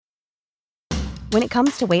When it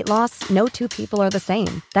comes to weight loss, no two people are the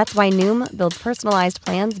same. That's why Noom builds personalized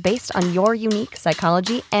plans based on your unique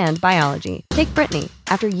psychology and biology. Take Brittany.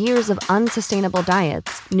 After years of unsustainable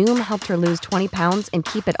diets, Noom helped her lose 20 pounds and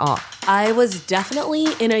keep it off. I was definitely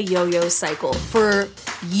in a yo-yo cycle for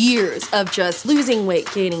years of just losing weight,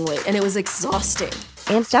 gaining weight, and it was exhausting.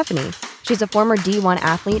 And Stephanie. She's a former D1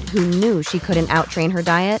 athlete who knew she couldn't out-train her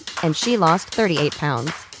diet, and she lost 38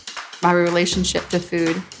 pounds. My relationship to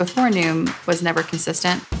food before Noom was never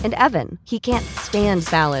consistent. And Evan, he can't stand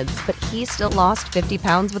salads, but he still lost 50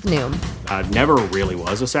 pounds with Noom. I never really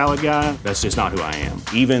was a salad guy. That's just not who I am.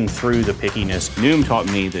 Even through the pickiness, Noom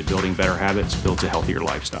taught me that building better habits builds a healthier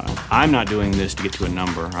lifestyle. I'm not doing this to get to a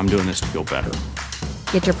number. I'm doing this to feel better.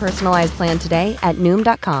 Get your personalized plan today at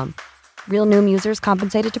Noom.com. Real Noom users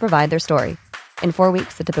compensated to provide their story. In 4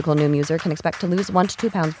 weeks, the typical Noom user can expect to lose 1 to 2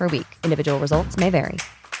 pounds per week. Individual results may vary.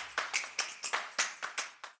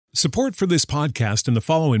 Support for this podcast and the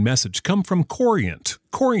following message come from Corient.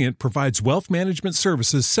 Corient provides wealth management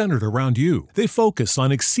services centered around you. They focus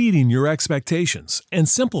on exceeding your expectations and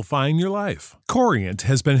simplifying your life. Corient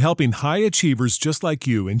has been helping high achievers just like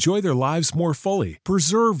you enjoy their lives more fully,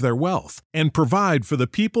 preserve their wealth, and provide for the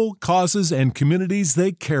people, causes, and communities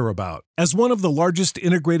they care about. As one of the largest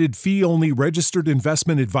integrated fee-only registered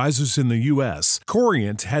investment advisors in the U.S.,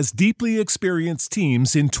 Corient has deeply experienced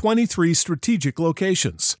teams in 23 strategic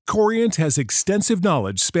locations. Corient has extensive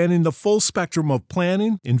knowledge spanning the full spectrum of planning,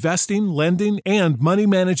 investing, lending, and money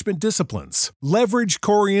management disciplines. Leverage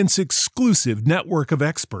Corient's exclusive network of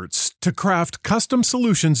experts to craft custom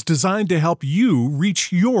solutions designed to help you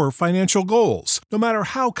reach your financial goals, no matter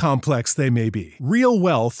how complex they may be. Real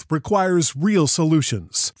wealth requires real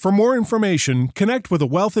solutions. For more information, connect with a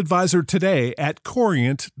wealth advisor today at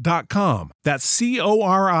Corient.com. That's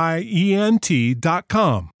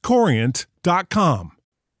Corient.com. Corient.com.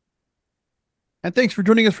 And thanks for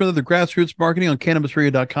joining us for another Grassroots Marketing on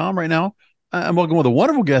CannabisRadio.com. Right now, I'm welcome with a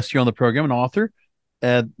wonderful guest here on the program, an author.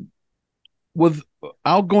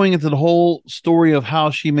 Without going into the whole story of how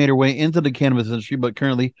she made her way into the cannabis industry, but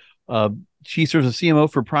currently she serves as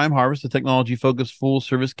CMO for Prime Harvest, a technology-focused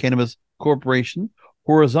full-service cannabis corporation,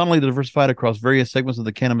 horizontally diversified across various segments of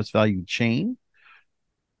the cannabis value chain.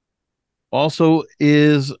 Also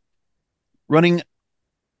is running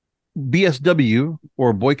BSW,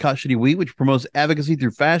 or Boycott Shitty Weed, which promotes advocacy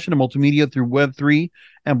through fashion and multimedia through Web3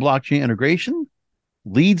 and blockchain integration.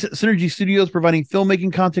 Leads Synergy Studios, providing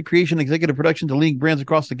filmmaking, content creation, executive production to leading brands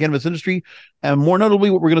across the cannabis industry. And more notably,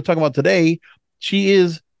 what we're going to talk about today, she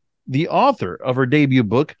is the author of her debut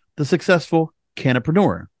book, The Successful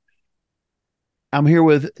Canna-preneur. I'm here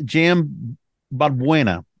with Jam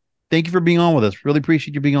Balbuena. Thank you for being on with us. Really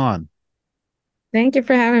appreciate you being on. Thank you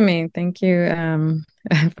for having me. Thank you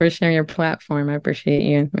for sharing your platform. I appreciate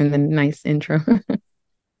you and the nice intro.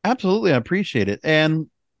 Absolutely. I appreciate it. And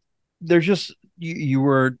there's just, you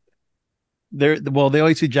were there. Well, they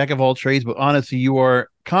always say jack of all trades, but honestly, you are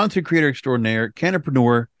content creator extraordinaire,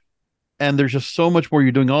 Canna-preneur, and there's just so much more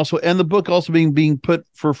you're doing also. And the book also being put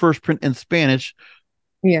for first print in Spanish.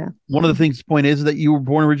 Yeah. One of the things, the point is that you were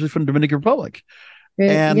born originally from the Dominican Republic.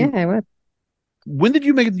 And yeah, I was. When did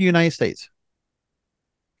you make it to the United States?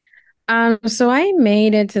 So I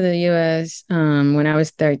made it to the US when I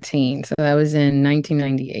was 13. So that was in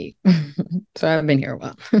 1998. So I've been here a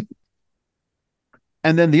while.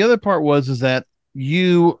 And then the other part is that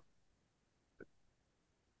you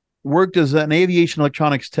worked as an aviation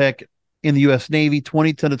electronics tech in the US Navy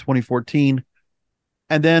 2010 to 2014.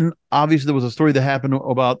 And then obviously there was a story that happened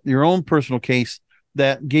about your own personal case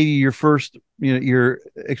that gave you your first, your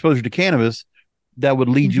exposure to cannabis that would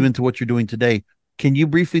lead you into what you're doing today. Can you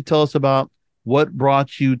briefly tell us about what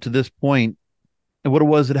brought you to this point and what it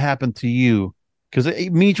was that happened to you? Because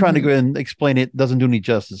me trying to go and explain it doesn't do any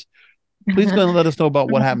justice. Please go and let us know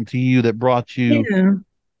about what happened to you that brought you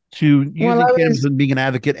to using cannabis and being an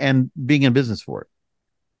advocate and being in business for it.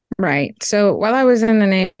 Right. So while I was in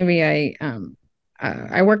the Navy,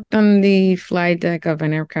 I worked on the flight deck of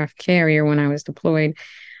an aircraft carrier when I was deployed.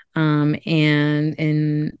 And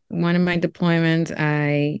in one of my deployments,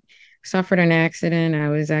 I suffered an accident. I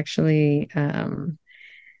was actually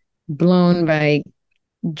blown by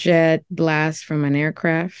jet blast from an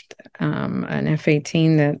aircraft, an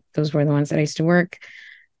F-18. Those were the ones that I used to work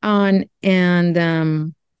on. And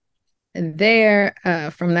from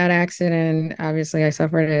that accident, obviously I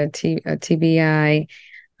suffered a TBI.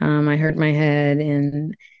 I hurt my head,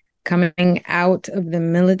 and coming out of the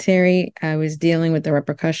military, I was dealing with the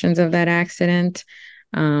repercussions of that accident.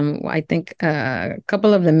 I think a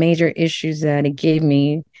couple of the major issues that it gave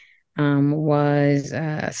me was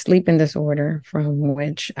a sleeping disorder from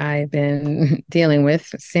which I've been dealing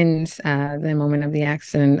with since the moment of the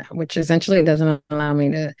accident, which essentially doesn't allow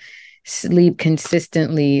me to sleep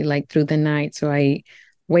consistently like through the night. So I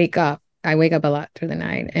wake up a lot through the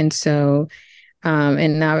night. And so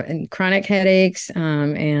and now and chronic headaches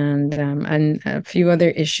and a few other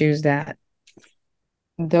issues that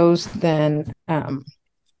those then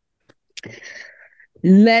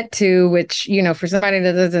led to, which, for somebody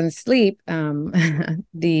that doesn't sleep,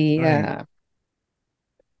 the Right.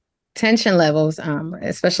 tension levels,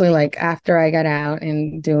 especially like after I got out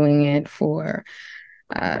and doing it for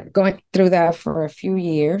going through that for a few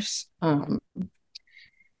years.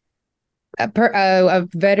 A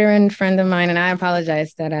veteran friend of mine, and I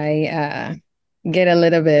apologize that I get a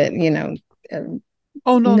little bit, uh,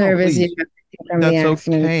 Oh, no, nervous, please. from the That's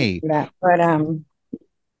accident and okay. that. But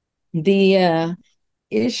the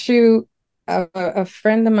issue, a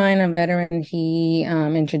friend of mine, a veteran, he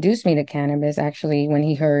introduced me to cannabis actually when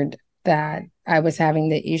he heard that I was having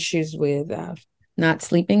the issues with not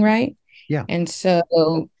sleeping right. Yeah. And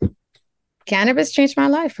so cannabis changed my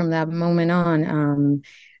life from that moment on.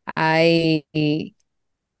 I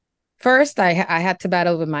First, I had to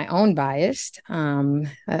battle with my own bias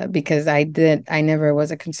because I never was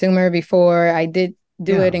a consumer before. I did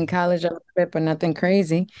do Yeah. it in college a little bit, but nothing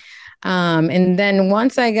crazy. And then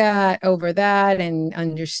once I got over that and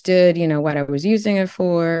understood, what I was using it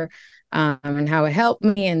for, and how it helped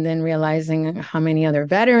me, and then realizing how many other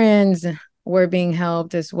veterans were being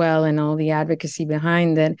helped as well, and all the advocacy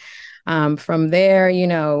behind it. From there,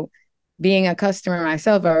 being a customer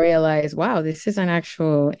myself, I realized, wow, this is an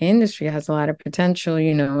actual industry, it has a lot of potential,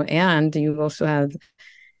 and you also have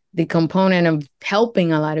the component of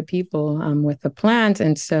helping a lot of people with the plant.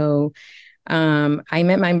 And so I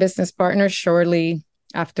met my business partner shortly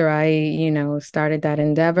after I, started that Let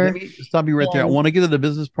endeavor. me stop you right there. I And want to get to the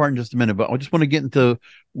business part in just a minute, but I just want to get into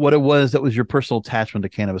what it was that was your personal attachment to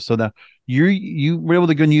cannabis. So now you were able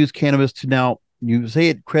to go and use cannabis to now you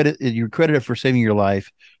say you're credited for saving your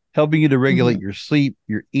life, helping you to regulate Mhm. your sleep,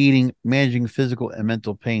 your eating, managing physical and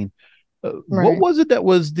mental pain. What Right. was it that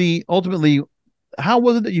was the ultimately? How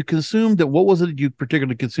was it that you consumed it? What was it that you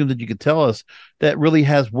particularly consumed that you could tell us that really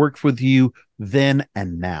has worked with you then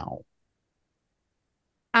and now?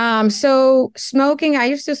 So smoking, I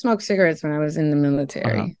used to smoke cigarettes when I was in the Uh-huh.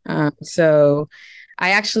 military. So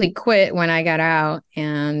I actually quit when I got out,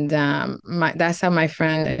 and that's how my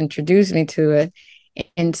friend introduced me to it.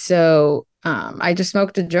 And so I just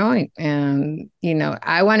smoked a joint, and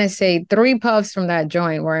I want to say 3 puffs from that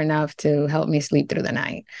joint were enough to help me sleep through the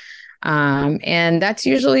night. And that's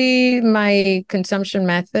usually my consumption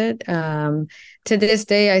method. To this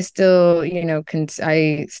day, I still,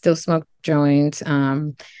 I still smoke joints.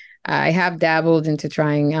 I have dabbled into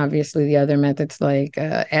trying, obviously, the other methods like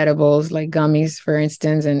edibles, like gummies, for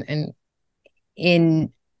instance, and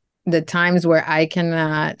in the times where I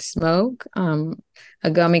cannot smoke,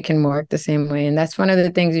 a gummy can work the same way. And that's one of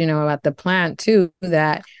the things, about the plant too,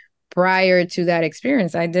 that prior to that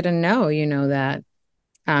experience, I didn't know, that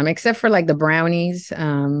except for like the brownies,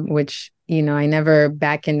 which, I never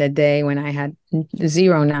back in the day when I had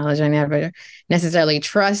zero knowledge, I never necessarily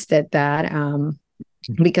trusted that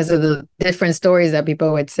because of the different stories that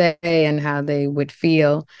people would say and how they would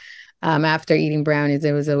feel after eating brownies.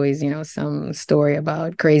 There was always, some story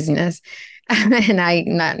about craziness. And I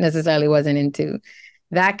not necessarily wasn't into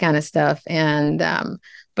that kind of stuff. And,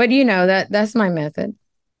 but that's my method.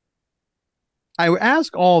 I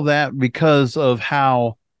ask all that because of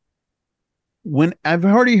how when I've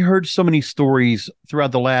already heard so many stories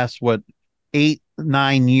throughout the last 8,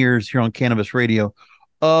 9 years here on cannabis radio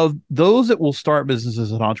of those that will start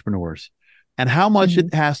businesses as entrepreneurs and how much Mhm.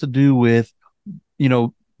 it has to do with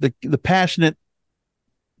the passionate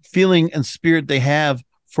feeling and spirit they have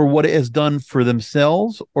for what it has done for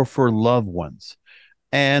themselves or for loved ones.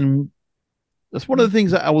 And that's one of the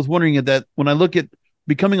things that I was wondering at that when I look at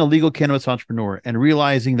becoming a legal cannabis entrepreneur and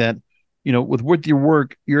realizing that, with your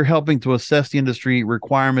work, you're helping to assess the industry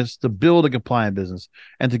requirements to build a compliant business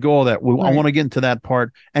and to go all that. Well, I Right. want to get into that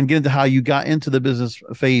part and get into how you got into the business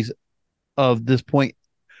phase of this point.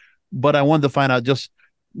 But I wanted to find out just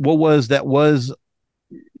what was that was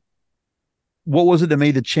what was it that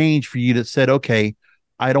made the change for you that said, okay,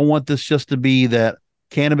 I don't want this just to be that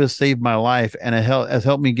cannabis saved my life and it has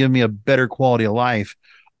helped me give me a better quality of life.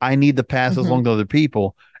 I need to pass this Mhm. along to other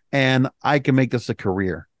people and I can make this a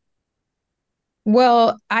career.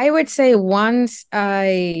 Well, I would say once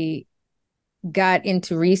I got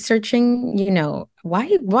into researching,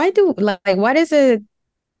 why do like what is it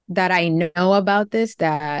that I know about this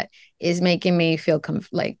that is making me feel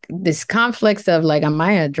like this conflicts of like, am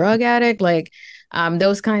I a drug addict? Like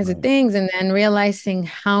those kinds of things. And then realizing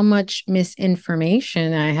how much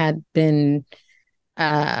misinformation I had been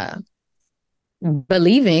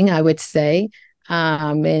believing, I would say,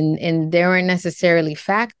 and they weren't necessarily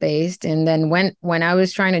fact-based. And then when I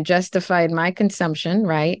was trying to justify my consumption,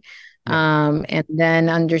 right? And then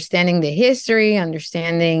understanding the history,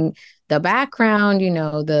 understanding the background,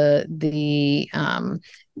 the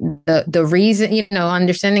reason,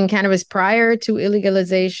 understanding cannabis prior to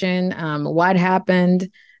illegalization, what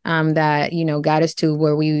happened, that got us to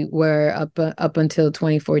where we were up until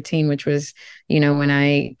 2014, which was when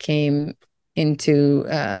I came into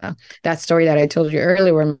that story that I told you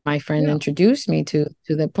earlier, where my friend introduced me to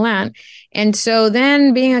the plant. And so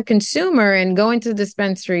then being a consumer and going to the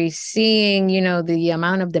dispensary, seeing the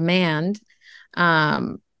amount of demand,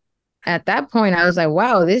 at that point I was like,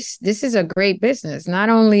 wow, this is a great business. Not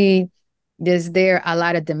only is there a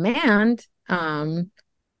lot of demand,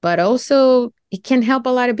 but also it can help a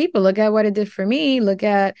lot of people. Look at what it did for me. Look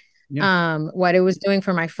at what it was doing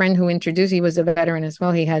for my friend who introduced. He was a veteran as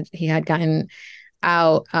well. He had gotten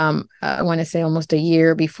out, I want to say almost a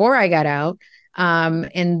year before I got out.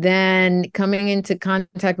 And then coming into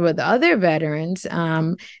contact with other veterans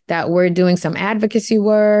that were doing some advocacy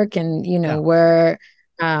work, and were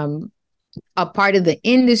a part of the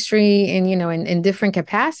industry, and in different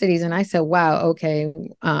capacities. And I said, wow, okay,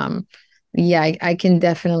 I can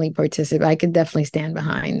definitely participate. I could definitely stand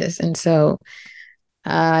behind this. And so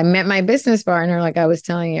I met my business partner, like I was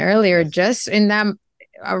telling you earlier, just in that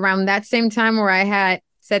around that same time where I had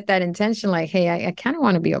set that intention, like, hey, I kind of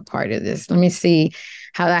want to be a part of this. Let me see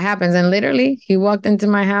how that happens. And literally, he walked into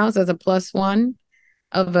my house as a plus one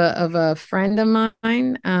of a friend of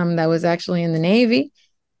mine that was actually in the Navy,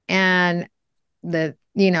 and I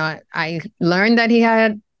learned that he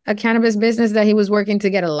had a cannabis business that he was working to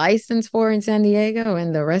get a license for in San Diego,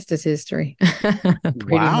 and the rest is history.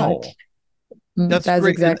 Pretty much. That's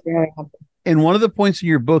great. Exactly how it happened. And one of the points in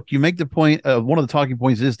your book, you make the point of one of the talking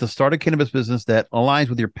points is to start a cannabis business that aligns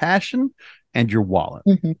with your passion and your wallet.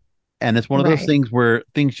 Mm-hmm. And it's one of those things where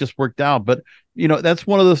things just worked out. But, that's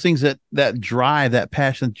one of those things that drive that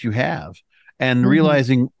passion that you have, and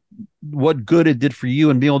realizing what good it did for you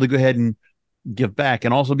and being able to go ahead and give back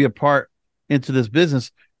and also be a part into this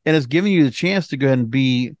business. And it's giving you the chance to go ahead and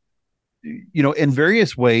be, in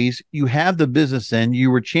various ways. You have the business end, you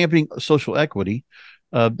were championing social equity.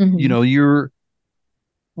 You're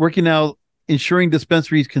working out, ensuring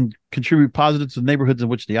dispensaries can contribute positive to the neighborhoods in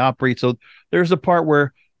which they operate. So there's a part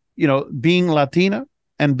where, being Latina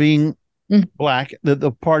and being Black,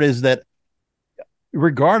 the part is that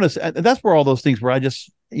regardless, that's where all those things where I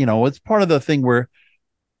just, it's part of the thing where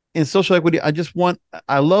in social equity,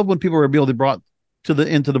 I love when people are able to be brought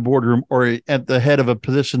into the boardroom or at the head of a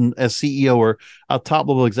position as CEO or a top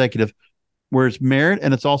level executive, where it's merit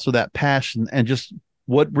and it's also that passion and just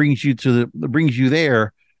what brings you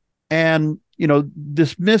there, and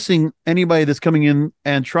dismissing anybody that's coming in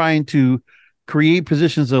and trying to create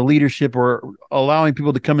positions of leadership or allowing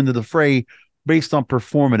people to come into the fray based on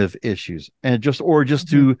performative issues and just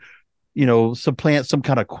to supplant some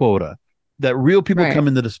kind of quota. That real people come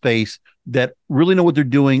into the space that really know what they're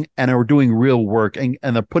doing and are doing real work, and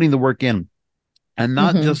they're putting the work in, and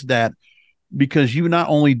not just that, because you not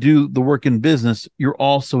only do the work in business, you're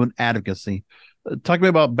also in advocacy. Talk to me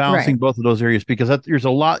about balancing both of those areas, because there's a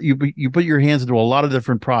lot, you put your hands into a lot of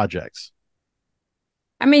different projects.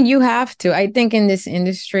 I mean, you have to. I think in this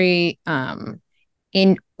industry,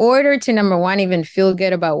 in order to, number one, even feel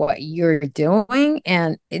good about what you're doing,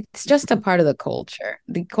 and it's just a part of the culture.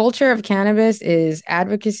 The culture of cannabis is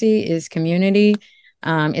advocacy, is community,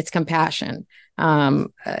 it's compassion.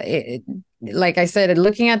 Like I said,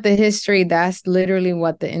 looking at the history, that's literally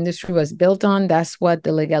what the industry was built on. That's what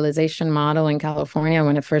the legalization model in California,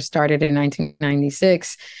 when it first started in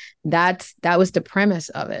 1996, that was the premise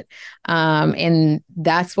of it. And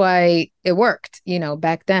that's why it worked,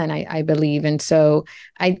 back then, I believe. And so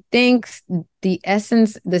I think the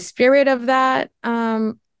essence, the spirit of that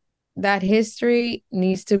history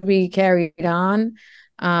needs to be carried on.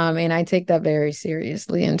 And I take that very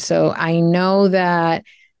seriously. And so I know that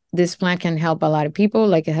this plant can help a lot of people,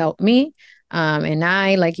 like it helped me. And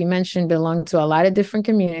I, like you mentioned, belong to a lot of different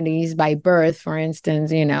communities by birth, for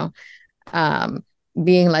instance,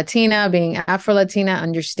 being Latina, being Afro-Latina,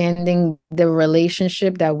 understanding the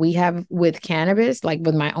relationship that we have with cannabis, like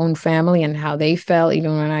with my own family and how they felt,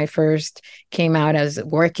 even when I first came out as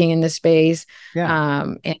working in the space.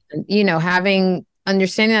 And, having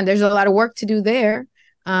understanding that there's a lot of work to do there.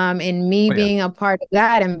 And me being a part of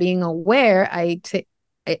that and being aware,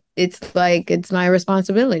 it's like it's my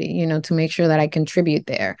responsibility, to make sure that I contribute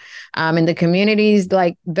there. In the communities,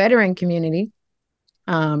 like veteran community,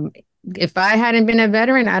 if I hadn't been a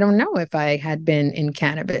veteran, I don't know if I had been in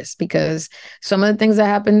cannabis, because some of the things that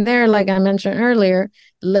happened there, like I mentioned earlier,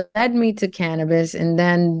 led me to cannabis. And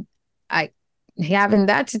then I, having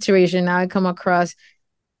that situation, now I come across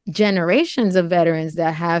generations of veterans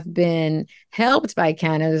that have been helped by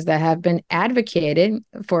cannabis, that have been advocated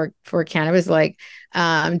for cannabis. Like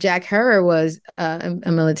Jack Herrer was a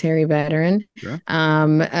military veteran. Sure.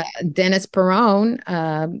 Dennis Perone,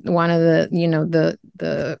 one of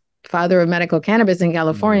the father of medical cannabis in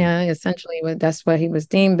California, essentially that's what he was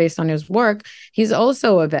deemed based on his work. He's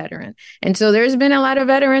also a veteran. And so there's been a lot of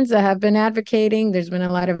veterans that have been advocating. There's been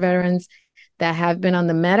a lot of veterans that have been on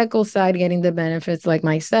the medical side getting the benefits, like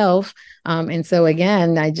myself. And so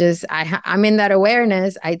again, I'm in that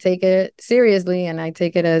awareness. I take it seriously, and I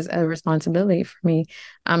take it as a responsibility for me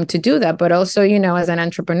to do that. But also, as an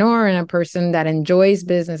entrepreneur and a person that enjoys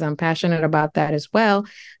business, I'm passionate about that as well.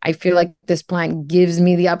 I feel like this plant gives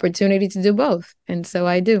me the opportunity to do both. And so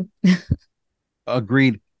I do.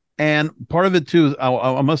 Agreed. And part of it too,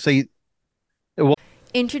 I must say,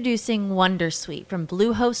 Introducing Wondersuite from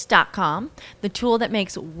Bluehost.com, the tool that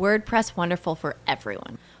makes WordPress wonderful for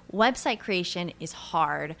everyone. Website creation is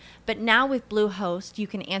hard, but now with Bluehost, you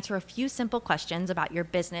can answer a few simple questions about your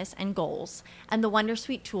business and goals, and the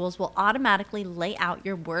Wondersuite tools will automatically lay out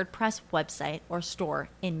your WordPress website or store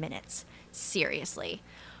in minutes. Seriously.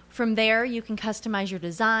 From there, you can customize your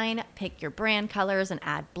design, pick your brand colors, and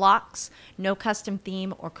add blocks. No custom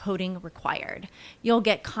theme or coding required. You'll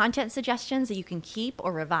get content suggestions that you can keep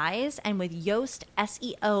or revise, and with Yoast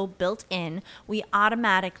SEO built in, we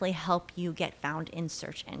automatically help you get found in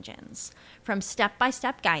search engines. From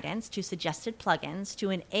step-by-step guidance to suggested plugins to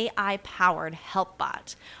an AI-powered help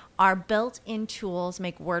bot, our built-in tools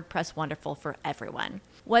make WordPress wonderful for everyone.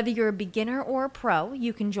 Whether you're a beginner or a pro,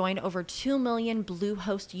 you can join over 2 million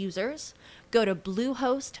Bluehost users. Go to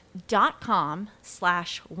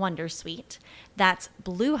bluehost.com/wondersuite. That's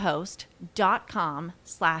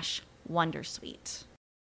bluehost.com/wondersuite.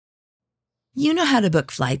 You know how to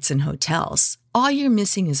book flights and hotels. All you're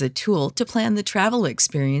missing is a tool to plan the travel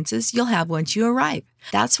experiences you'll have once you arrive.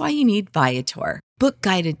 That's why you need Viator. Book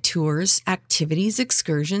guided tours, activities,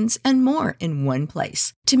 excursions, and more in one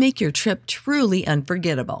place to make your trip truly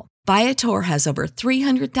unforgettable. Viator has over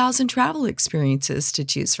 300,000 travel experiences to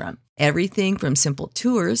choose from. Everything from simple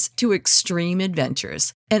tours to extreme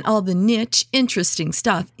adventures and all the niche, interesting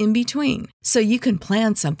stuff in between. So you can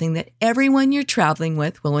plan something that everyone you're traveling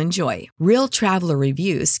with will enjoy. Real traveler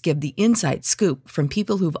reviews give the inside scoop from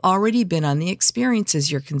people who've already been on the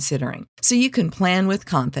experiences you're considering. So you can plan with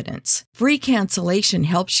confidence. Free cancellation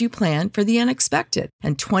helps you plan for the unexpected.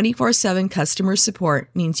 And 24/7 customer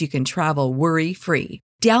support means you can travel worry-free.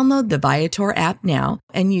 Download the Viator app now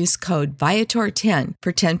and use code Viator10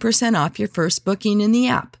 for 10% off your first booking in the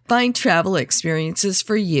app. Find travel experiences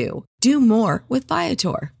for you. Do more with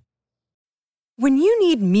Viator. When you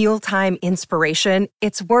need mealtime inspiration,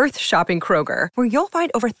 it's worth shopping Kroger, where you'll find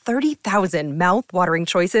over 30,000 mouth-watering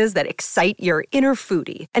choices that excite your inner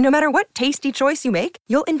foodie. And no matter what tasty choice you make,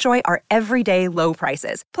 you'll enjoy our everyday low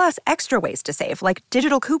prices, plus extra ways to save, like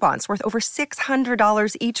digital coupons worth over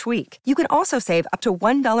 $600 each week. You can also save up to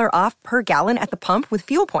 $1 off per gallon at the pump with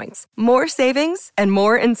fuel points. More savings and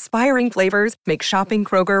more inspiring flavors make shopping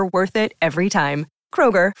Kroger worth it every time.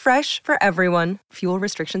 Kroger, fresh for everyone. Fuel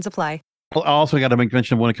restrictions apply. I also got to make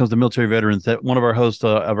mention when it comes to military veterans that one of our hosts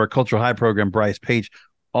of our Cultural High program, Bryce Page,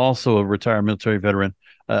 also a retired military veteran,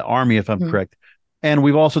 Army, if I'm correct. And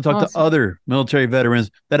we've also talked to other military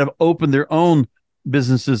veterans that have opened their own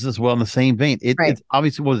businesses as well in the same vein. It's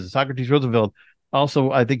obviously, what was it, Socrates Roosevelt?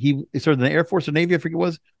 Also, I think he served in the Air Force or Navy, I forget it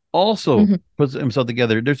was, also puts himself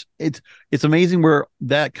together. It's amazing where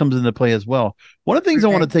that comes into play as well. One of the things I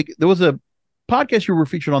want to take, there was a podcast you were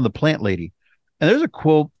featured on, The Plant Lady. And there's a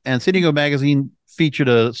quote, and San Diego Magazine featured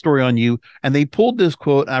a story on you, and they pulled this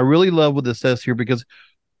quote. And I really love what this says here because,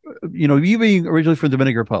 you being originally from the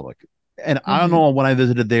Dominican Republic, and I don't know, when I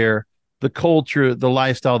visited there, the culture, the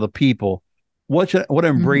lifestyle, the people, what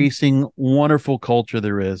embracing, wonderful culture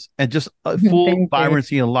there is, and just a full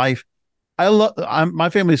vibrancy in life. My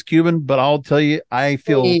family is Cuban, but I'll tell you, I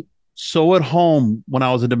feel so at home when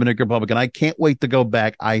I was in the Dominican Republic, and I can't wait to go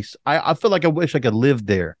back. I feel like I wish I could live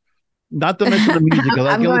there. Not to mention the music.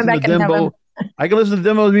 I can listen to Dembo. I can listen to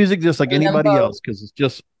Dembo's music just like anybody else because it's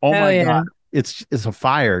just, God, it's a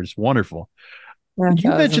fire. It's wonderful. You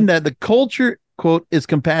mentioned that the culture, quote, is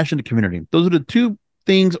compassion to community. Those are the two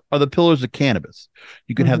things are the pillars of cannabis.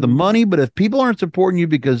 You can have the Mhm. money, but if people aren't supporting you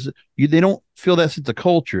because they don't feel that sense of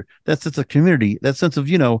culture, that sense of community, that sense of,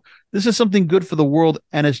 this is something good for the world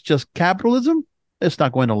and it's just capitalism, it's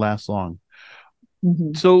not going to last long.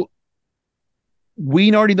 Mhm. So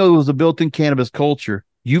we already know there was a built-in cannabis culture.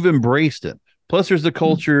 You've embraced it. Plus, there's the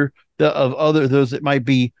culture of those that might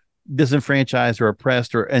be disenfranchised or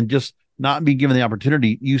oppressed and just not be given the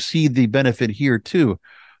opportunity. You see the benefit here too.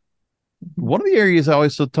 One of the areas I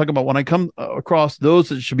always talk about when I come across those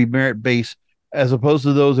that should be merit-based as opposed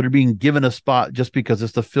to those that are being given a spot just because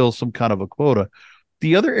it's to fill some kind of a quota.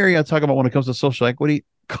 The other area I talk about when it comes to social equity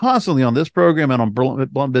constantly on this program and on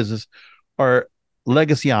Blunt Business are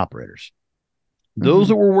legacy operators. Those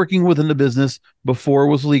that were working within the business before it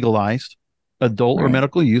was legalized, adult or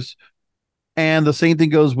medical use. And the same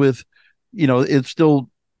thing goes with, it's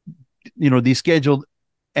still, descheduled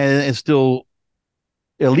and it's still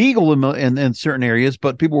illegal in certain areas,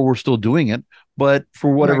 but people were still doing it. But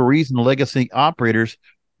for whatever reason, the legacy operators,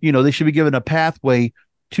 they should be given a pathway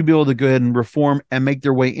to be able to go ahead and reform and make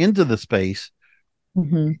their way into the space.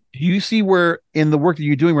 Do you see where in the work that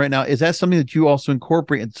you're doing right now, is that something that you also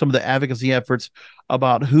incorporate in some of the advocacy efforts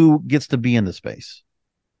about who gets to be in the space?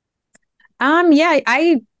 Yeah,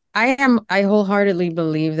 I wholeheartly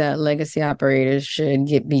believe that legacy operators should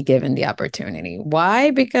be given the opportunity.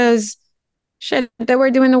 Why? Because they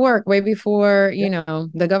were doing the work way before,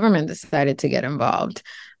 the government decided to get involved.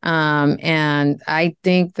 And I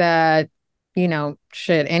think that,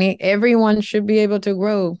 everyone should be able to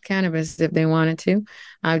grow cannabis if they wanted to.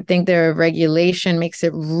 I think their regulation makes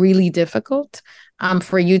it really difficult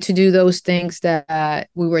for you to do those things that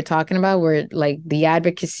we were talking about, where like the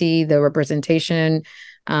advocacy, the representation,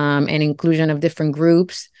 and inclusion of different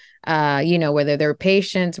groups, whether they're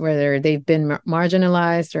patients, whether they've been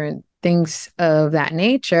marginalized or things of that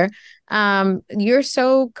nature. You're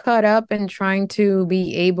so caught up in trying to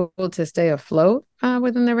be able to stay afloat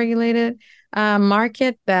within the regulated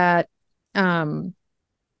market that I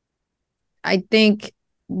think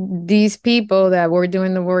these people that were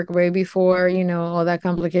doing the work way before, all that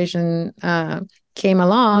complication came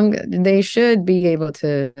along, they should be able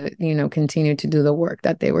to, continue to do the work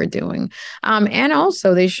that they were doing. And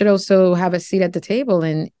also they should also have a seat at the table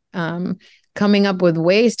in coming up with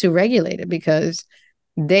ways to regulate it, because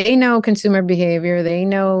they know consumer behavior, they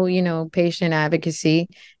know, patient advocacy,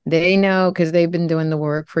 they know because they've been doing the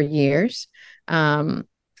work for years. And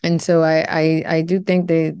so I do think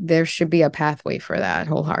there should be a pathway for that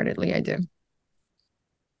wholeheartedly. I do.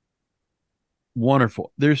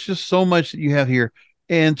 Wonderful. There's just so much that you have here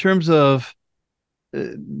in terms of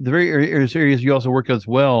the very areas you also work as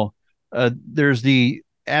well. There's the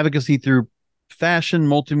advocacy through fashion,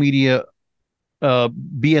 multimedia,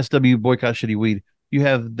 BSW, Boycott Shitty Weed. You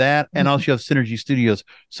have that, and also you have Synergy Studios.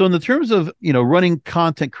 So in the terms of, running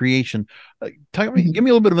content creation, give me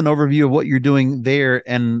a little bit of an overview of what you're doing there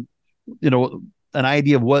and, an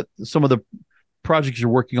idea of what some of the projects you're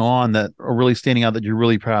working on that are really standing out that you're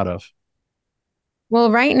really proud of. Well,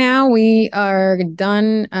 right now we are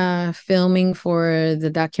done filming for the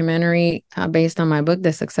documentary based on my book,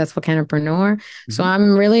 The Successful Canna-preneur. So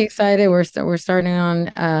I'm really excited. We're starting on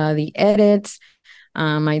the edits.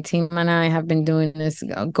 My team and I have been doing this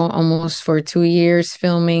almost for 2 years,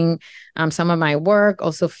 filming some of my work,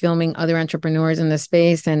 also filming other entrepreneurs in the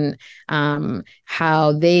space and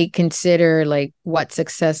how they consider like what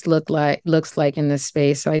success looks like in this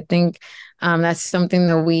space. So I think that's something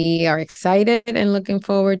that we are excited and looking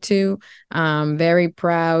forward to. Very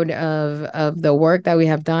proud of the work that we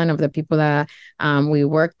have done, of the people that we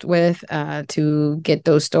worked with to get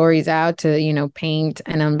those stories out, to paint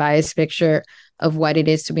an unbiased picture of what it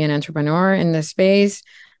is to be an entrepreneur in the space,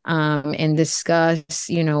 and discuss,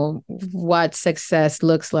 what success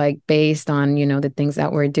looks like based on, the things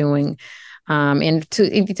that we're doing. And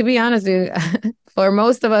to be honest, for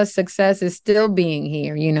most of us, success is still being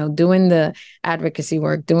here, doing the advocacy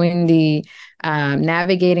work, doing the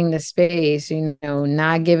navigating the space,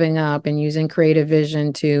 not giving up and using creative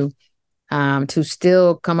vision to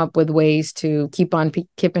still come up with ways to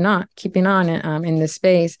keeping on in this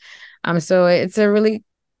space. So it's a really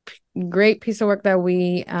great piece of work that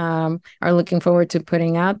we are looking forward to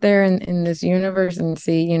putting out there in this universe and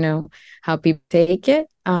see, how people take it.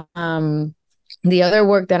 The other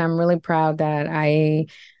work that I'm really proud that I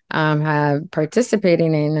have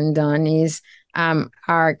participating in and done is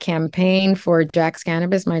our campaign for Jack's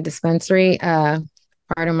Cannabis, my dispensary.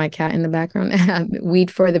 Pardon my cat in the background. Weed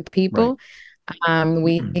for the People. Right.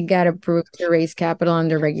 We got approved to raise capital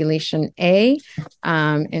under Regulation A.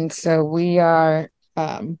 And so we are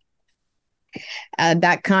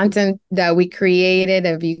That content that we created,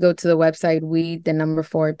 if you go to the website, the number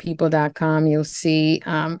 4people.com, you'll see,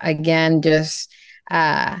 again, just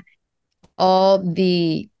all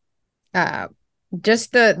the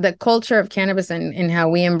just the culture of cannabis and how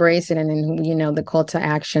we embrace it, and then, the call to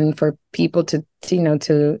action for people to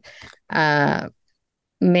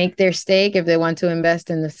make their stake if they want to invest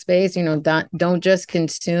in the space. Don't just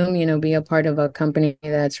consume, be a part of a company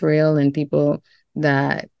that's real and people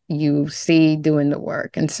that you see doing the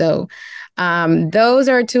work. And so those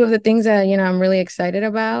are two of the things that I'm really excited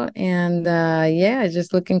about, and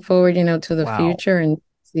just looking forward to the future and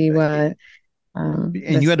see what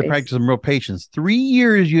and you had to practice some real patience. 3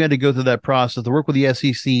 years you had to go through that process to work with the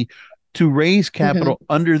SEC to raise capital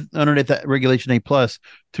underneath that regulation A+ to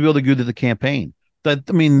be able to go to the campaign.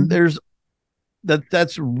 There's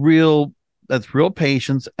that's real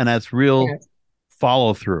patience, and that's real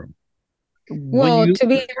follow through. Well, to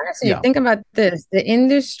be honest with you, think about this.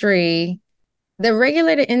 The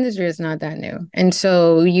regulated industry is not that new. And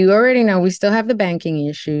so you already know we still have the banking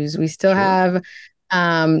issues. We still have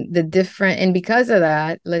the different, and because of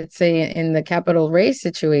that, let's say in the capital raise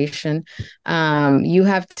situation,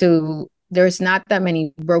 there's not that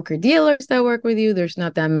many broker dealers that work with you. There's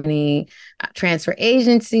not that many transfer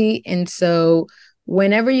agency. And so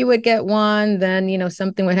whenever you would get one, then,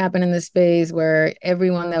 something would happen in the space where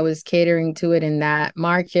everyone that was catering to it in that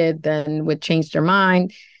market then would change their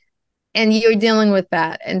mind. And you're dealing with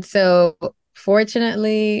that. And so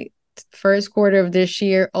fortunately, first quarter of this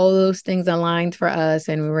year, all those things aligned for us,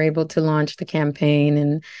 and we were able to launch the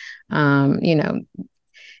campaign. And,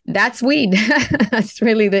 that's weed. That's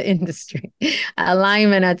really the industry.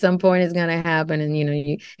 Alignment at some point is going to happen.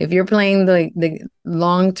 And, if you're playing the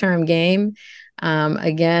long-term game,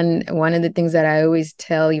 again, one of the things that I always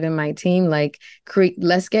tell even my team,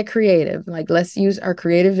 let's get creative. Let's use our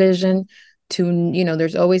creative vision to,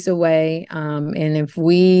 there's always a way. And if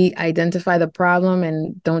we identify the problem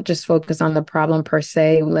and don't just focus on the problem per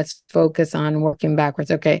se, let's focus on working backwards.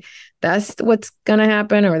 Okay, that's what's going to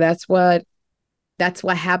happen, or that's what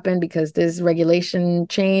happened because this regulation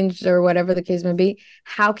changed or whatever the case may be.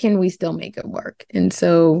 How can we still make it work? And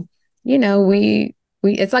so, we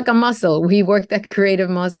it's like a muscle. We work that creative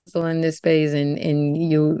muscle in this space,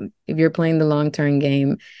 and if you're playing the long-term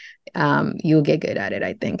game, you'll get good at it,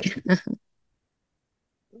 I think.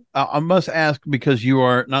 I must ask, because you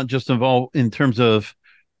are not just involved in terms of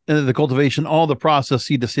the cultivation, all the process,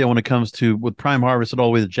 seed to sale, when it comes to with Prime Harvest and all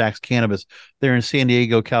the way to Jack's Cannabis there in San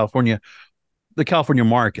Diego, California, the California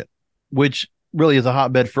market, which really is a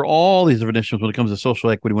hotbed for all these different issues when it comes to social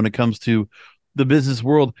equity, when it comes to the business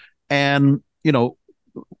world. And,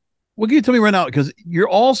 what can you tell me right now? Because you're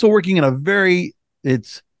also working in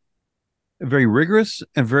it's a very rigorous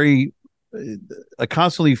and a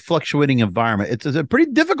constantly fluctuating environment. It's a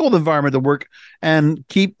pretty difficult environment to work and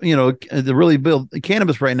keep, to really build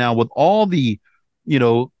cannabis right now with all the,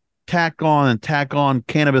 tack on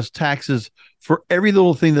cannabis taxes for every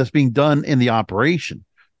little thing that's being done in the operation.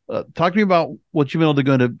 Talk to me about what you've been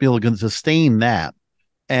able to be able to sustain that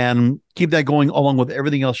and keep that going along with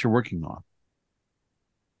everything else you're working on.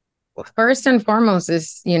 First and foremost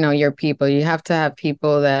is, your people. You have to have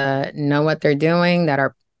people that know what they're doing, that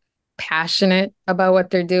are passionate about what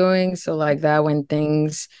they're doing. So that when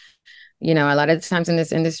things, a lot of times in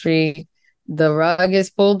this industry, the rug is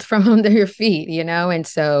pulled from under your feet, and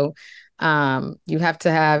so you have to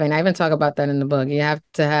have, and I even talk about that in the book, you have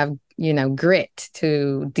to have, grit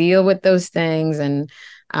to deal with those things. And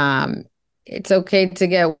it's okay to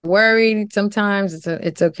get worried sometimes.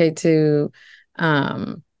 It's okay to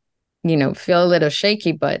feel a little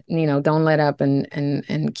shaky, but, don't let up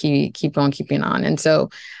and keep on keeping on. And so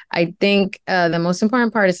I think the most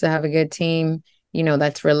important part is to have a good team,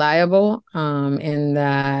 that's reliable, and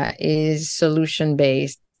that is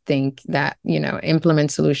solution-based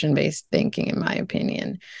implement solution-based thinking, in my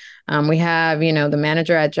opinion. We have, the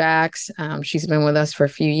manager at Jack's. She's been with us for a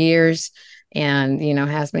few years and,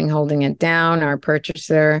 has been holding it down. Our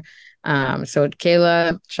purchaser, so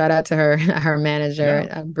Kayla, shout out to her, our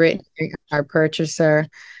manager, Britt, our purchaser,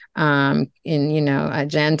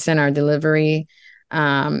 Jensen, our delivery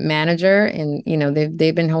manager, and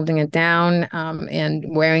they've been holding it down and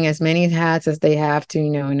wearing as many hats as they have to,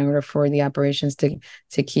 in order for the operations to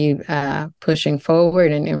keep pushing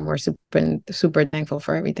forward, and we're super thankful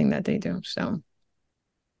for everything that they do. So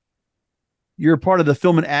you're part of the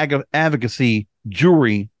film and advocacy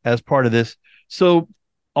jury as part of this. So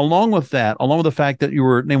along with the fact that you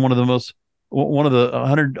were named one of the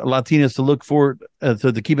 100 Latinas to look for,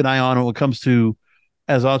 to keep an eye on when it comes to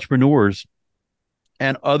as entrepreneurs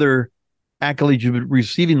and other accolades you've been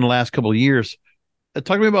receiving in the last couple of years.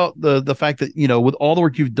 Talk to me about the fact that, with all the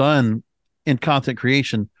work you've done in content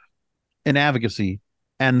creation and advocacy,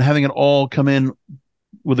 and having it all come in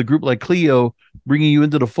with a group like Clio, bringing you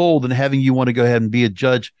into the fold and having you want to go ahead and be a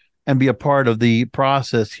judge and be a part of the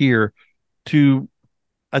process here to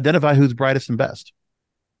identify who's brightest and best.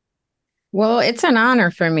 Well, it's an honor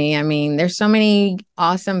for me. I mean, there's so many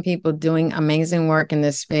awesome people doing amazing work in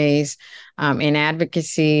this space, in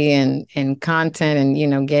advocacy and content,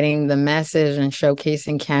 and getting the message and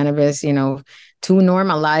showcasing cannabis, to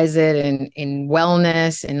normalize it in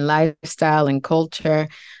wellness and lifestyle and culture.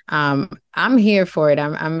 I'm here for it.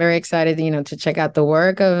 I'm very excited, to check out the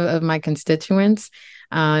work of my constituents,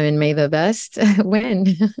 and may the best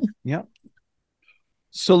win. Yeah.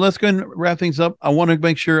 So let's go and wrap things up. I want to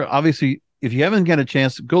make sure, obviously, if you haven't got a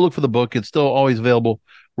chance, go look for the book. It's still always available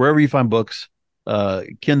wherever you find books,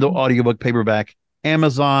 Kindle, audiobook, paperback,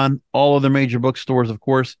 Amazon, all other major bookstores, of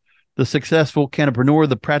course. The Successful Canna-preneur,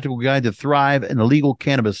 The Practical Guide to Thrive in the Legal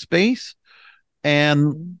Cannabis Space.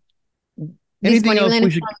 And anything else we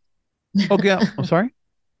should... Okay, I'm sorry?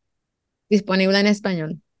 Disponible en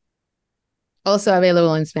español. Also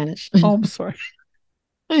available in Spanish. Oh, I'm sorry.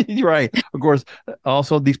 You're right. Of course,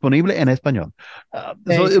 also disponible en español.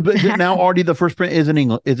 So now already the first print is in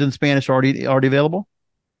English, is in Spanish already available?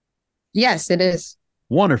 Yes, it is.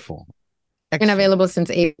 Wonderful. It's been available since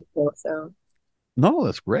April. So no,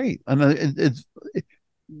 that's great. And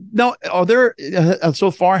now, are there so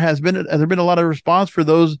far has there been a lot of response for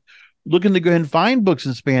those looking to go ahead and find books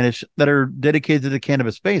in Spanish that are dedicated to the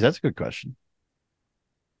cannabis space? That's a good question.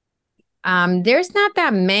 There's not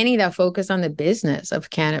that many that focus on the business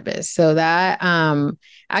of cannabis. So that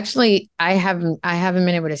actually I haven't been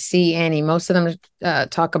able to see any. Most of them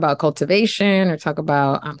talk about cultivation or talk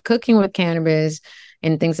about cooking with cannabis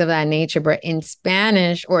and things of that nature. But in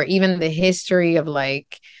Spanish, or even the history of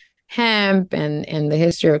like hemp and the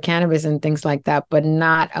history of cannabis and things like that, but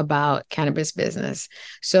not about cannabis business.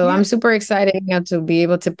 So I'm super excited to be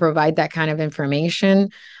able to provide that kind of information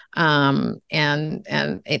and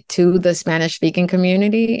it to the Spanish speaking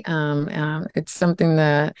community. It's something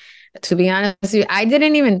that, to be honest with you, I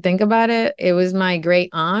didn't even think about it. It was my great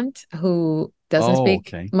aunt who doesn't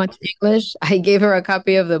speak much English. I gave her a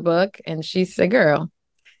copy of the book and she said, "Girl,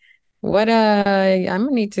 what I'm gonna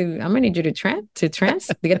need you to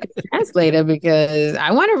get a translator because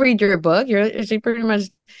I want to read your book."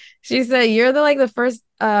 She said, "You're the first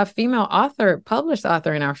female published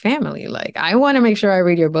author in our family. Like, I want to make sure I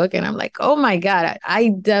read your book." And I'm like, "Oh my God,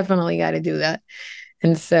 I definitely got to do that."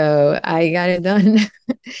 And so I got it done.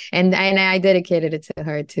 and I dedicated it to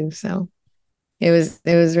her too. So it was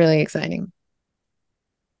really exciting.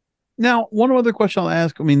 Now, one other question I'll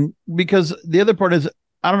ask, I mean, because the other part is,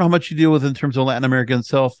 I don't know how much you deal with in terms of Latin America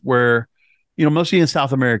itself, where, mostly in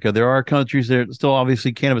South America, there are countries that still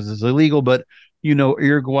obviously cannabis is illegal, but,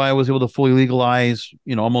 Uruguay was able to fully legalize,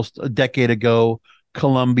 almost a decade ago.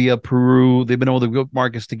 Colombia, Peru, they've been able to go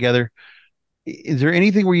markets together. Is there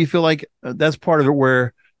anything where you feel like that's part of it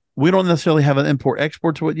where we don't necessarily have an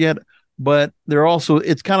import-export to it yet, but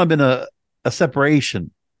it's kind of been a separation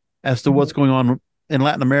as to what's going on in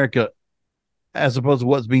Latin America as opposed to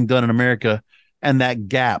what's being done in America, and that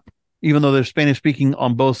gap, even though there's Spanish speaking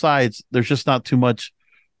on both sides, there's just not too much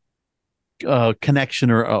connection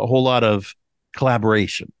or a whole lot of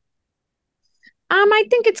collaboration. I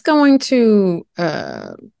think it's going to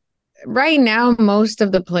right now, most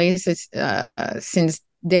of the places, since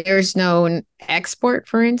there's no export,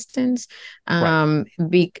 for instance,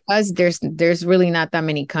 because there's really not that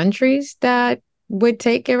many countries that would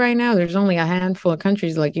take it right now. There's only a handful of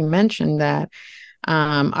countries, like you mentioned, that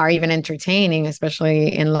are even entertaining,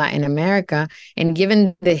 especially in Latin America. And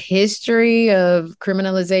given the history of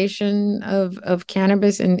criminalization of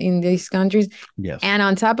cannabis in these countries, and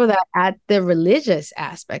on top of that, at the religious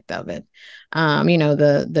aspect of it,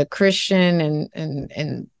 the Christian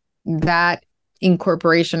and that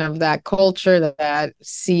incorporation of that culture that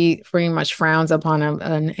pretty much frowns upon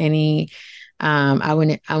any I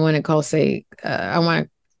want to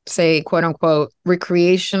say quote unquote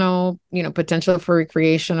recreational, potential for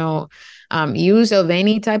recreational use of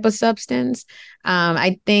any type of substance.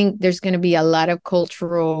 I think there's going to be a lot of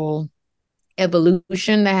cultural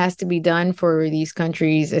evolution that has to be done for these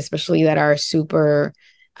countries, especially that are super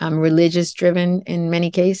religious driven in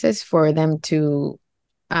many cases, for them to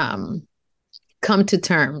come to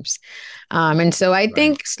terms. And so I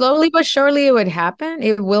think slowly but surely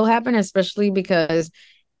it will happen, especially because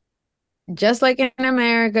just like in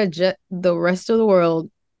America, the rest of the world,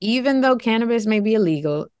 even though cannabis may be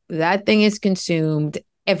illegal, that thing is consumed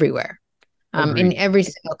everywhere. in every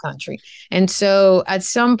single country. And so at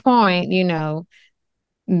some point,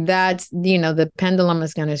 that's, the pendulum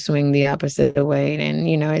is going to swing the opposite way.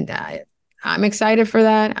 And, I'm excited for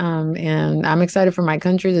that. And I'm excited for my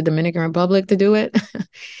country, the Dominican Republic, to do it.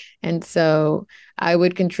 And so I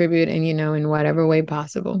would contribute in whatever way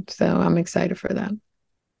possible. So I'm excited for that.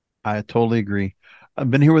 I totally agree.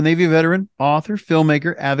 I've been here with Navy veteran, author,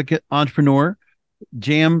 filmmaker, advocate, entrepreneur,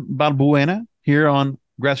 Jam Balbuena here on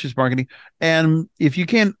Grassroots Marketing. And if you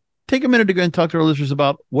can, take a minute to go and talk to our listeners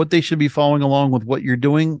about what they should be following along with what you're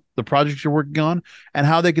doing, the projects you're working on, and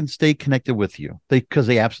how they can stay connected with you, because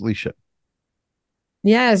they absolutely should.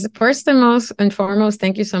 Yes, first and foremost,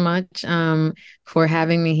 thank you so much for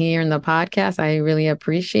having me here in the podcast. I really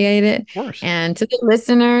appreciate it. Of course. And to the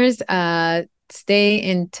listeners, stay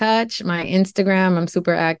in touch. My Instagram, I'm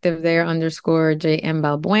super active there, _JM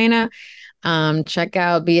Balbuena. Check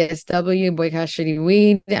out BSW, Boycott Shitty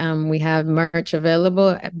Weed. We have merch available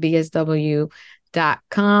at bsw.com,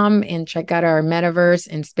 and check out our metaverse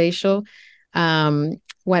and spatial.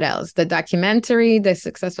 What else? The documentary, The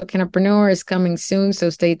Successful Canna-preneur, is coming soon,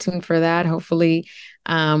 so stay tuned for that. Hopefully,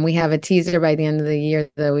 we have a teaser by the end of the year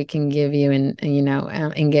that we can give you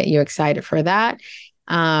and get you excited for that.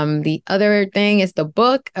 The other thing is the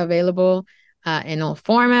book, available in all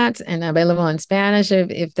formats and available in Spanish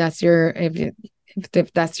if that's your language. Si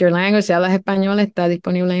hablas español, está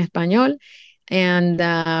disponible en español. And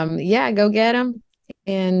go get them.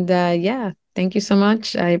 And thank you so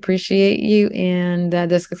much. I appreciate you. And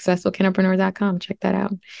thesuccessfulcanna-preneur.com. Check that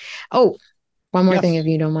out. Oh, one more thing, if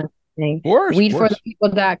you don't mind.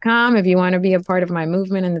 Weedforthepeople.com. If you want to be a part of my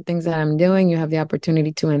movement and the things that I'm doing, you have the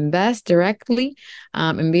opportunity to invest directly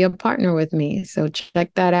and be a partner with me. So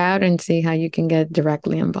check that out and see how you can get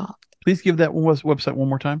directly involved. Please give that website one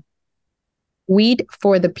more time.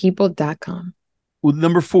 Weedforthepeople.com. With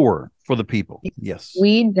number 4 for the people. Yes.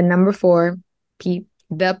 Weed, the number 4,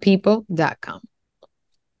 thepeople.com.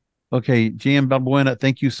 Okay, Jam Balbuena,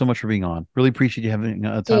 thank you so much for being on. Really appreciate you having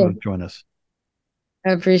time to join us.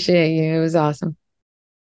 I appreciate you. It was awesome.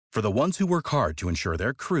 For the ones who work hard to ensure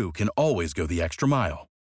their crew can always go the extra mile,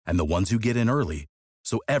 and the ones who get in early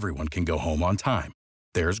so everyone can go home on time,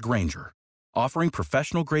 there's Grainger, offering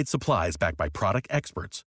professional-grade supplies backed by product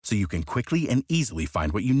experts so you can quickly and easily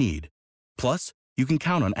find what you need. Plus, you can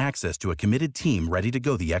count on access to a committed team ready to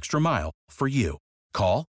go the extra mile for you.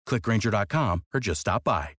 Call, click Grainger.com, or just stop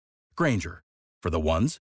by. Grainger, for the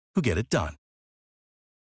ones who get it done.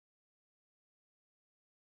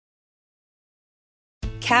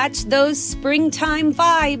 Catch those springtime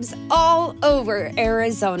vibes all over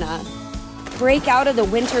Arizona. Break out of the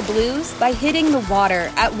winter blues by hitting the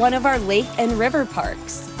water at one of our lake and river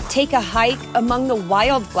parks. Take a hike among the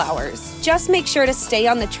wildflowers. Just make sure to stay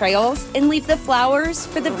on the trails and leave the flowers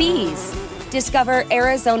for the bees. Discover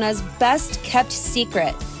Arizona's best kept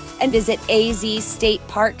secret and visit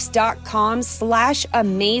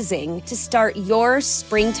azstateparks.com/amazing to start your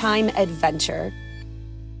springtime adventure.